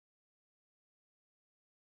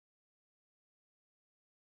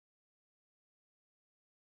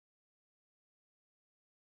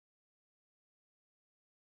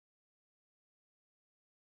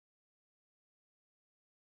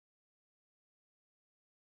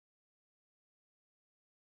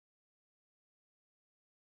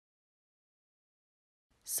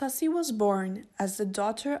Sasui was born as the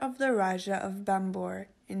daughter of the Raja of Bambor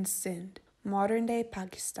in Sindh, modern-day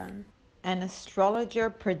Pakistan. An astrologer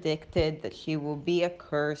predicted that she will be a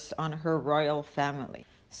curse on her royal family,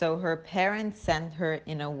 so her parents sent her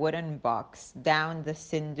in a wooden box down the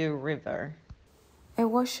Sindhu River. A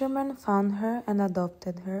washerman found her and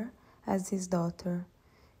adopted her as his daughter.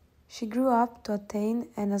 She grew up to attain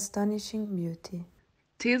an astonishing beauty.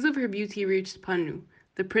 Tales of her beauty reached Pannu,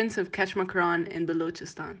 the prince of Kashmakaran in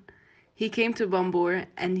Balochistan. He came to Bambor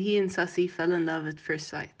and he and Sasui fell in love at first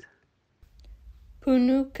sight.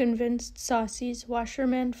 Punnu convinced Sasi's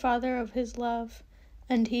washerman father of his love,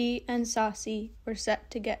 and he and Sasui were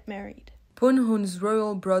set to get married. Punhu's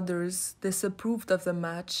royal brothers disapproved of the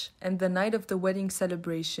match, and the night of the wedding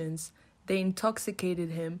celebrations, they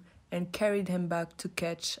intoxicated him and carried him back to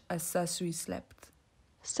Ketch as Sasui slept.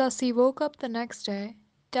 Sasui woke up the next day,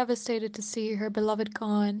 devastated to see her beloved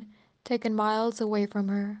gone, taken miles away from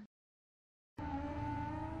her.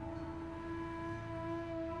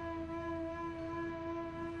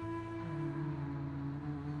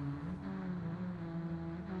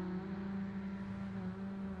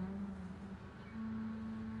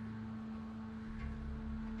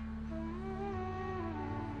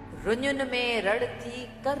 रुन्युन में रड़ थी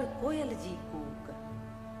कर कोयल जी कूक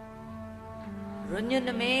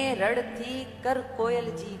रुन्युन में रड़ थी कर कोयल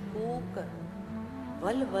जी कूक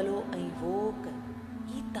वल वलो ऐं वोक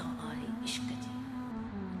ईता आहे इश्क जी.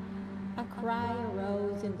 A cry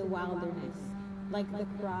arose in the wilderness, like the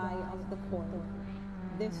cry of the quail.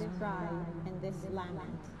 This cry and this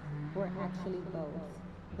lament were actually both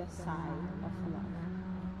the sigh of love.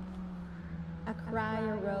 A cry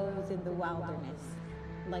arose in the wilderness,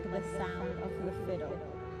 like the sound of the fiddle.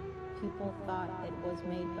 People thought it was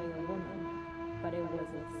made by a woman, but it was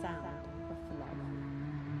the sound of love.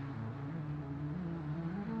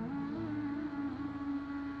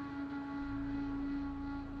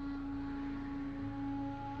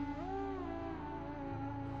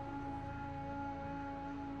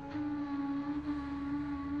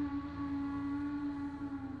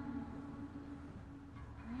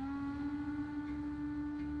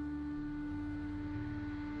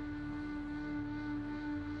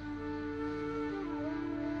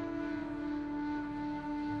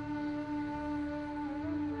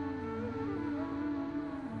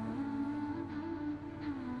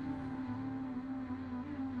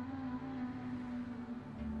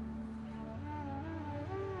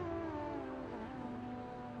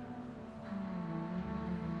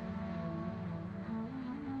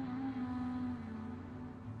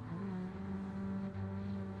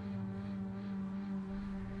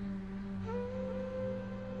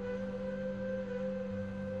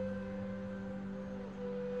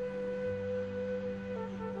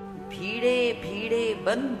 भीड़े भीड़े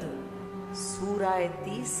बंद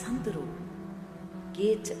सूरायती संदरो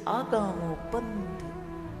केच आगामो पंद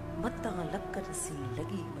मता लक्कर सी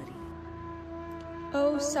लगी मरी.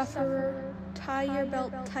 O sufferer, tie your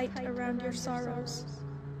belt tight around your sorrows.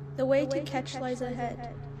 The way to catch lies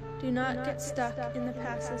ahead. Do not get stuck in the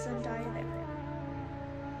passes and die there.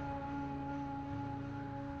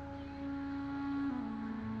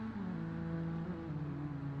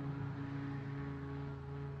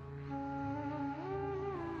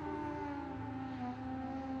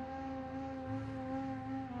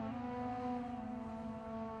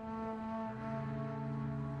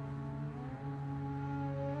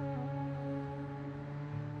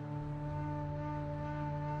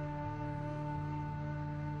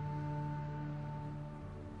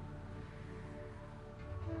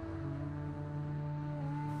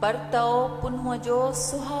 परतो पुन्ह जो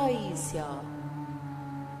सुहाई स्या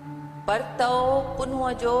परतो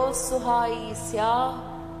पुन्ह जो सुहाई स्या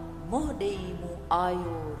मोह ॾेई मूं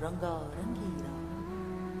आयो रंगा रंगीरा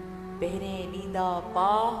पहिरें ॾींदा पा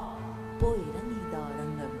पोइ रंगीदा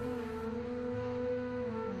रंग में.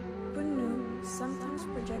 Punnu sometimes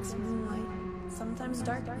projects moonlight, sometimes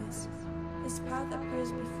darkness. His path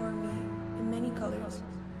appears before me in many colors.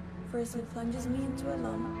 First he plunges me into a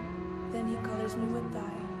lump, then he colors me with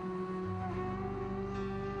dye.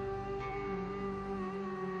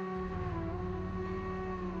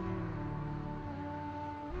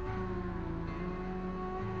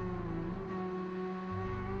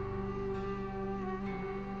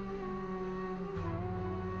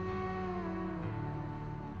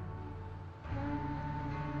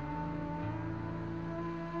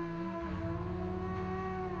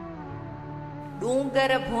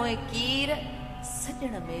 डूंगर भोए कीर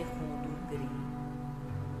सजण में हूं डूंगरी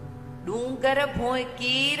डूंगर भोए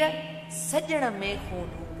कीर सजण में हूं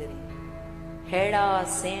डूंगरी हेड़ा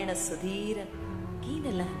सेण सुधीर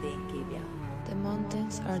कीन लहंदे के ब्या. The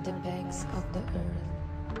mountains are the pegs of the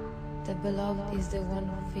earth. The beloved is the one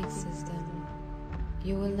who fixes them.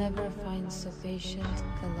 You will never find so patient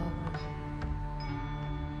a lover.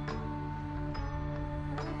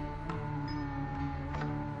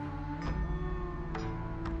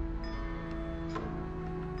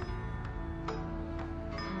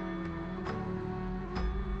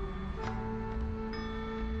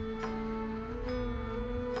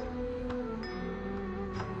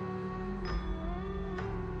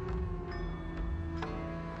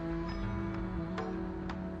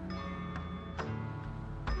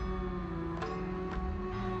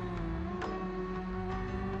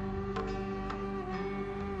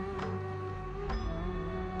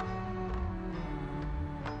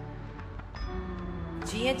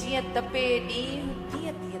 जिए जिए तपे ॾींहुं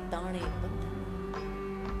तीअं तीअं ताणे पंध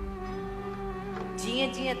जिए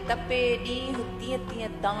जिए तपे ॾींहुं तीअं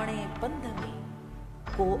तीअं ताणे पंध में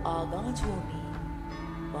को आगां जो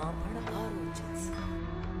मींहुं बांभण भारो चिंस.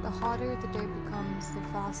 The hotter the day becomes, the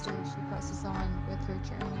faster she presses on with her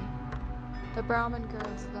journey. The Brahmin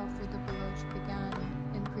girl's love for the Baloch began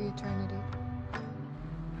in pre-eternity.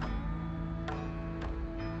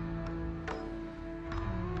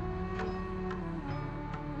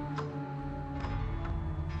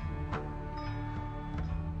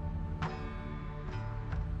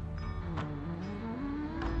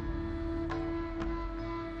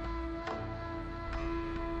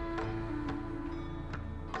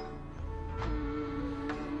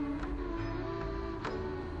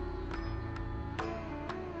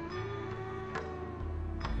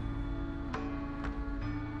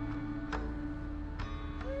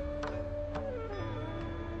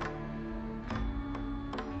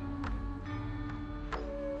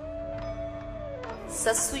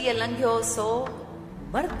 ससुय लंघियो सो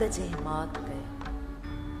मर्द जे मात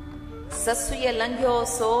कया. ससुय लंघियो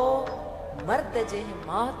सो मर्द जे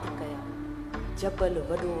मात कया. जबल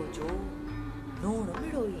वडो जो नूण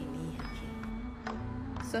मिड़ोई नीह खे.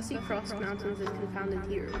 Sasui crossed mountains and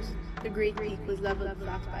confounded heroes. The great peak was leveled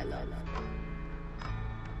flat by love.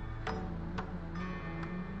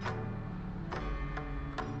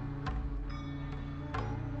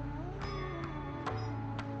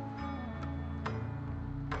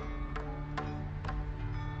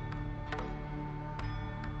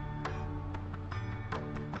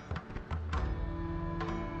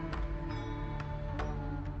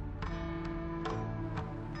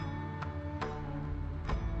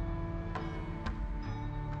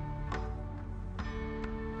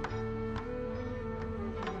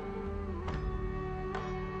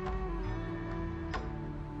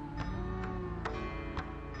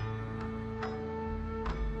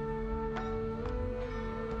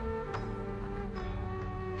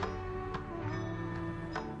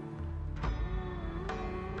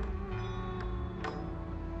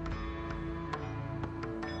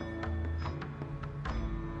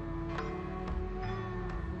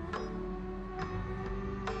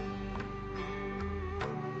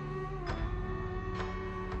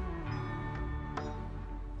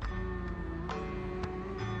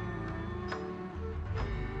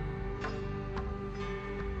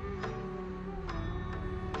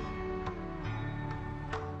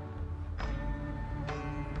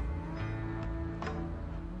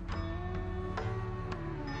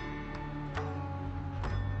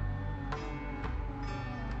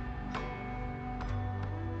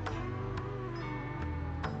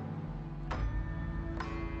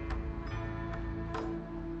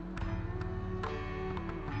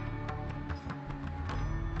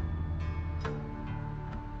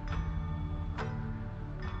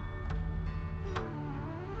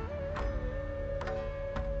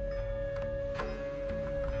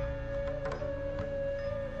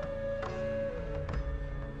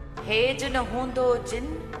 Hedge न हूंदो जिन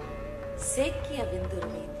सेकीअ विंदुर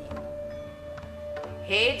वेंदियूं.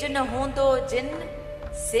 हेज न हूंदो जिन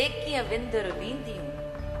सेकीअ विंदुर वेंदियूं.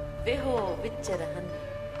 वेहो विच रहनि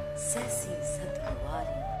सहसी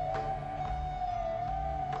सदगुवारियूं.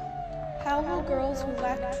 How will girls who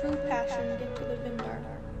lack true passion get to the Vindar?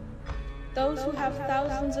 Those who have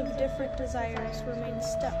thousands of different desires remain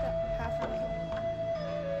stuck halfway.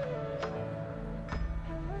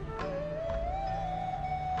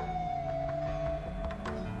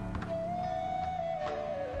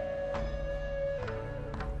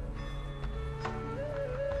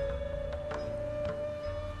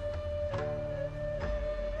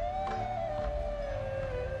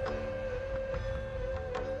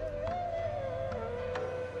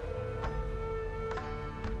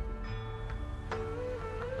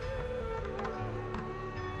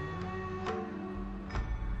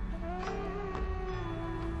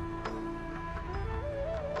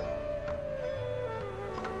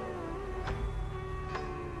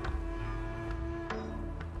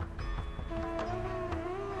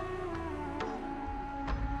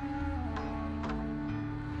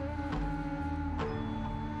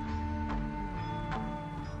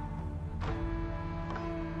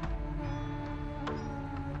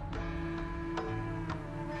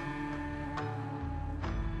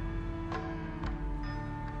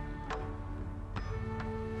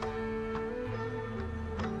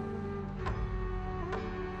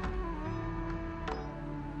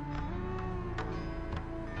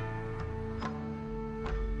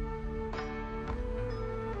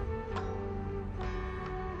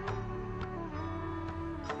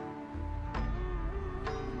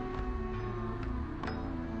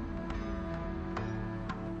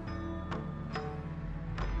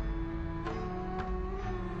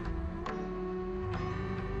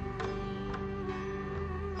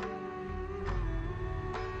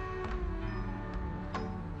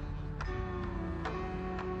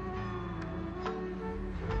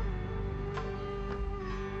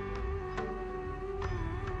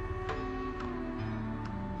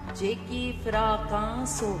 जेकी फिराकां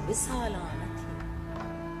सो विसालां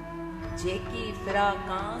नथी जेकी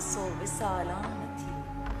फिराकां सो विसालां नथी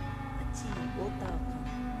अची गोता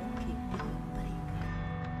मुखे परी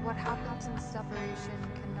What happens in separation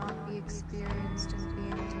cannot be experienced in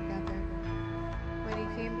being together. When he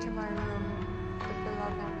came to my room, the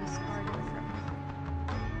beloved was parted from me.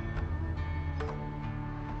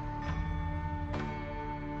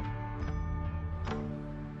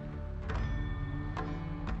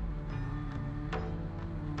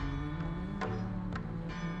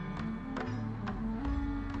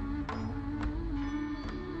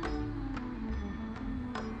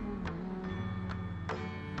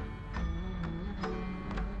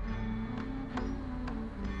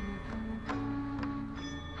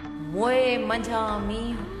 मोए मंझा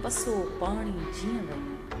मींह पसो पानी जीअं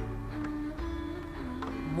वही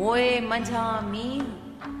मोए मंझा मींह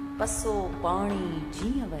पसो पानी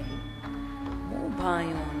जीअं वही मूं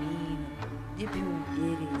भायो नीन जिभियूं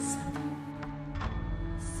ॾेरे Sunny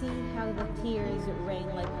See how the tears rain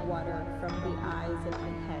like water from the eyes of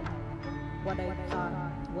my head. What I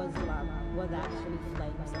thought was love was actually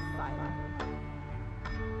flames of fire.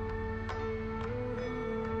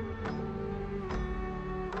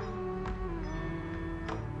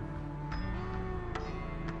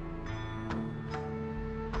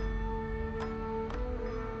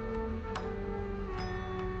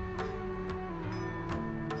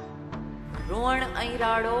 रोअण ऐं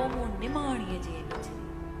राड़ो मूं निमाणीअ जे नचरी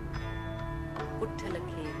पुठल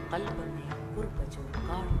खे क़ल्ब में कुर्ब जो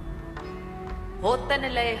काड़ो होतन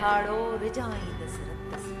लए हाड़ो रिझाईंदसि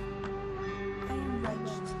रत सां I am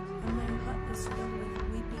wretched, and my heart is filled with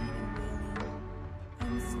weeping and wailing. I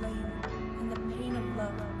am slain, and the pain of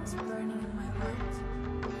love is burning in my heart.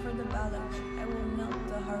 For the Balak, I will melt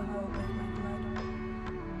the Harho with my blood.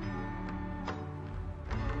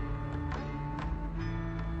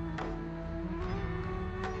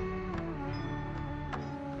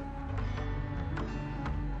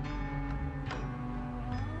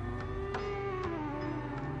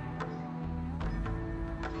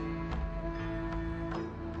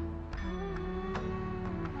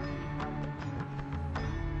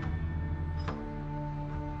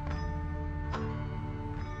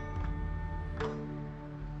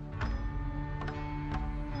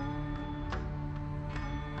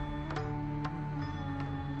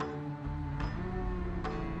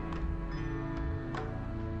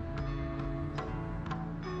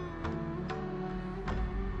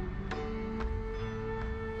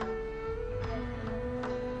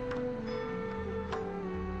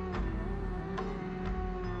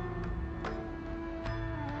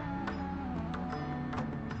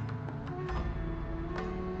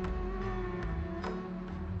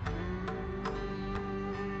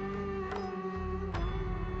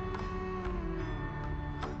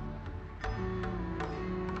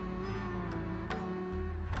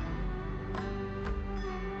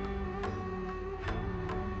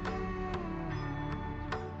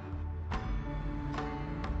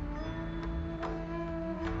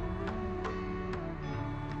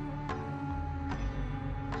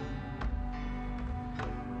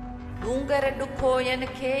 डूंगर ॾुखोयन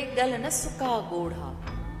खे गल न सुका ॻोढ़ा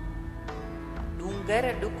डूंगर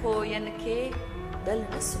ॾुखोयन खे गल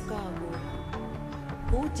न सुका ॻोढ़ा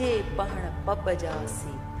पूजे पहण pub जा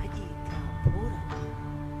से भॼी थिया भोरा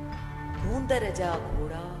धूंदर जा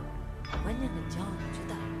घोड़ा वञन जान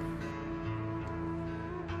जुदा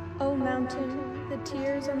O mountain, the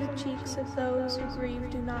tears on the cheeks of those who grieve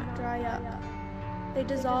do not dry up. They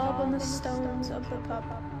dissolve on the stones of the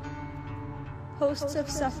cup. Hosts of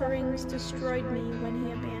sufferings destroyed me when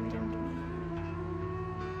he abandoned me.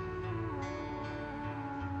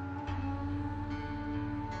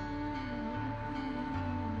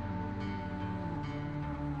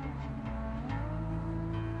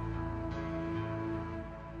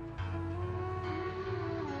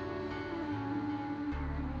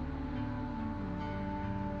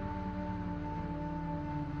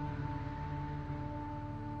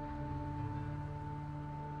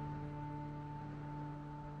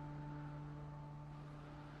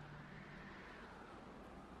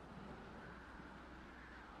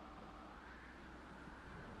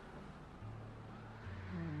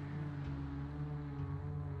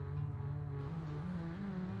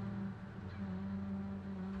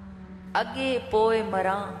 अगे पोए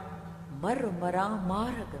मरां मर मरां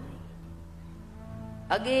मार्ग में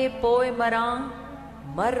अगे पोए मरां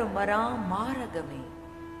मर मरां मार्ग में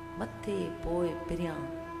मथे पोए पिरियां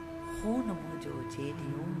खून मुंहिंजो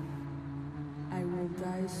जेॾियूं I will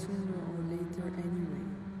die sooner or later anyway,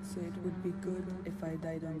 so it would be good if I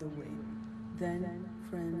died on the way. Then,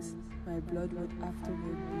 friends, my blood would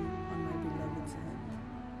afterward be on my beloved's head.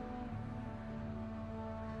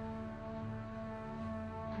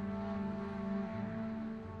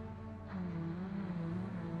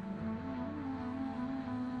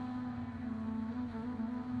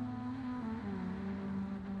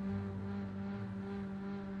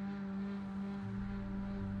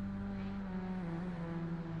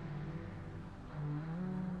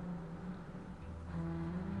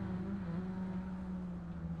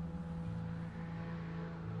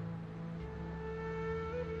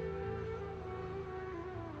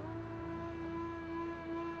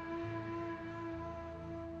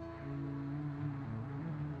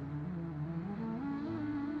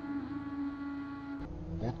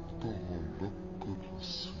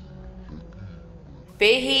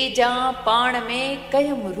 पेही जा पाण में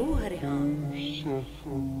कयम रूह रिहान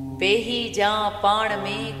पेही जा पाण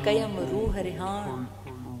में कयम रूह रिहान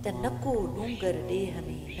त नको डूंगर डेह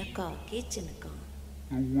में नका केचन का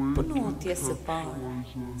पुनो थियस पाण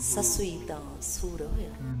ससुई ता सूर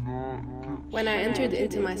होया. When I entered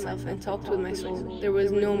into myself and talked with my soul, there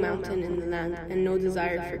was no mountain in the land and no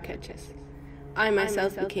desire for catches. I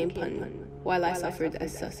myself became Pannu, while I suffered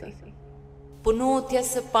as Sasui. पुनो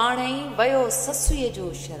थियस पाणई वयो ससुई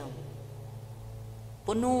जो शरम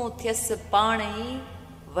पुनो थियस पाणई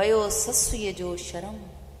वयो ससुई जो शरम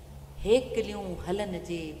हेकलियूं हलन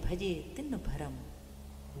जे भजे तिन भरम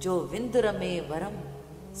जो विंदुर में वरम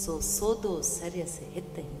सो सोदो सरयस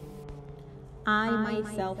हितई. I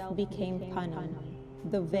myself became Pannu.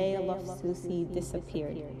 The veil of Susi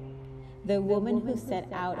disappeared. The women who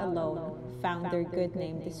set out alone found their good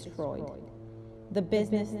name destroyed. The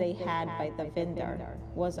business they had by the Vindar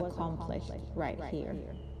was accomplished right here.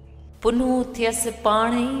 पुनो थियस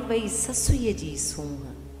पाणई वई ससुई जी सूह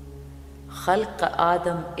ख़ल्क़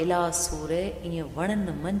आदम इला सूरे इं वणन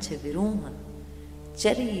मंझ विरूह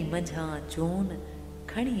चरी मंझां चून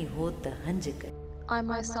खणी होत हंज कई. I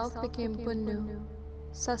myself became Punnu.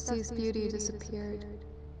 Sasi's beauty disappeared.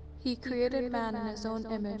 He created man in his own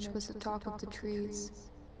image was the talk of the trees.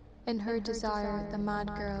 In her desire, the mad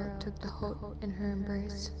girl took the hut in her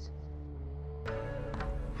embrace.